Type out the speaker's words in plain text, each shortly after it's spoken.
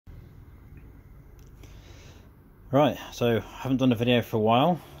Right, so I haven't done a video for a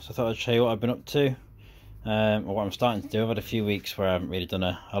while, so I thought I'd show you what I've been up to, or what I'm starting to do. I've had a few weeks where I haven't really done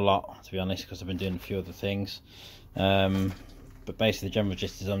a lot, to be honest, because I've been doing a few other things. But basically the general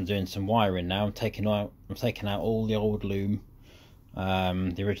gist is I'm doing some wiring now. I'm taking out all the old loom,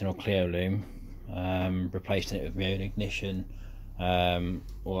 the original Clio loom, replacing it with my own ignition,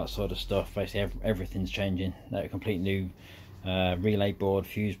 all that sort of stuff. Basically everything's changing. A complete new relay board,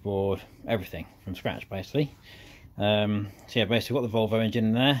 fuse board, everything from scratch basically. So yeah, basically got the Volvo engine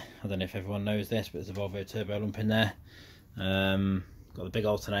in there. I don't know if everyone knows this, but there's a Volvo turbo lump in there. Got the big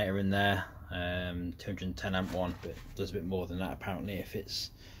alternator in there, 210 amp one, but it does a bit more than that apparently if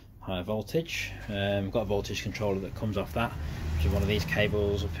it's higher voltage. Got a voltage controller that comes off that, which is one of these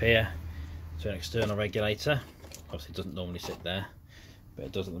cables up here to an external regulator. Obviously it doesn't normally sit there, but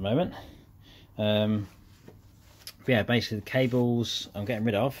it does at the moment. But yeah, basically the cables I'm getting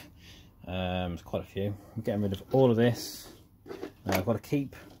rid of. There's quite a few. I'm getting rid of all of this. I've got to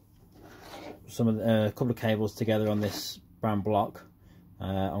keep some of a couple of cables together on this brown block.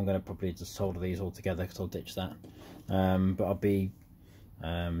 I'm going to probably just solder these all together because I'll ditch that. But I'll be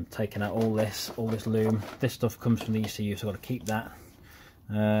taking out all this loom. This stuff comes from the ECU, so I've got to keep that.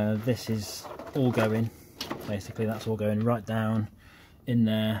 This is all going. Basically, that's all going right down in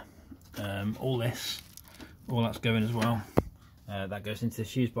there. All that's going as well. That goes into the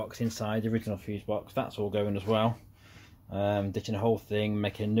fuse box inside, the original fuse box. That's all going as well. Ditching the whole thing,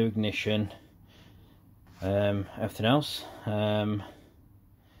 making a new ignition, everything else. Yeah,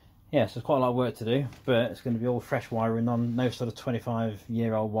 so there's quite a lot of work to do, but it's going to be all fresh wiring, no sort of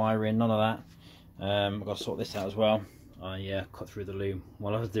 25-year-old wiring, none of that. I've got to sort this out as well. I cut through the loom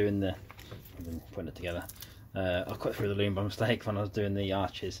while I was doing I've been putting it together. I cut through the loom by mistake when I was doing the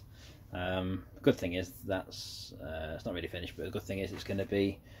arches. The good thing is that's it's not really finished, but the good thing is it's going to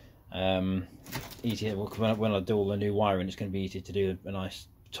be easier when I do all the new wiring. It's going to be easy to do a nice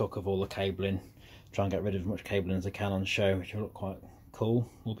tuck of all the cabling, try and get rid of as much cabling as I can on show, which will look quite cool,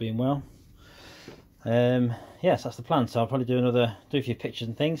 all being well. Yes, that's the plan. So I'll probably do a few pictures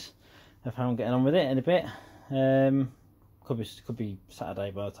and things of how I'm getting on with it in a bit. Could be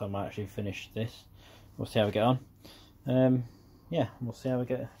Saturday by the time I actually finish this. We'll see how we get on. Yeah, we'll see how we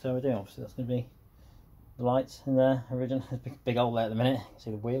doing. Obviously that's going to be the lights in there, original. There's a big hole there at the minute. You can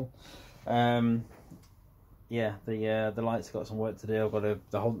see the wheel. Yeah, the lights have got some work to do. I've got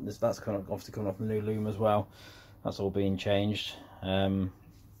that's obviously coming off the new loom as well. That's all being changed. But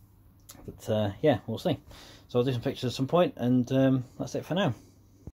yeah, we'll see. So I'll do some pictures at some point, and that's it for now.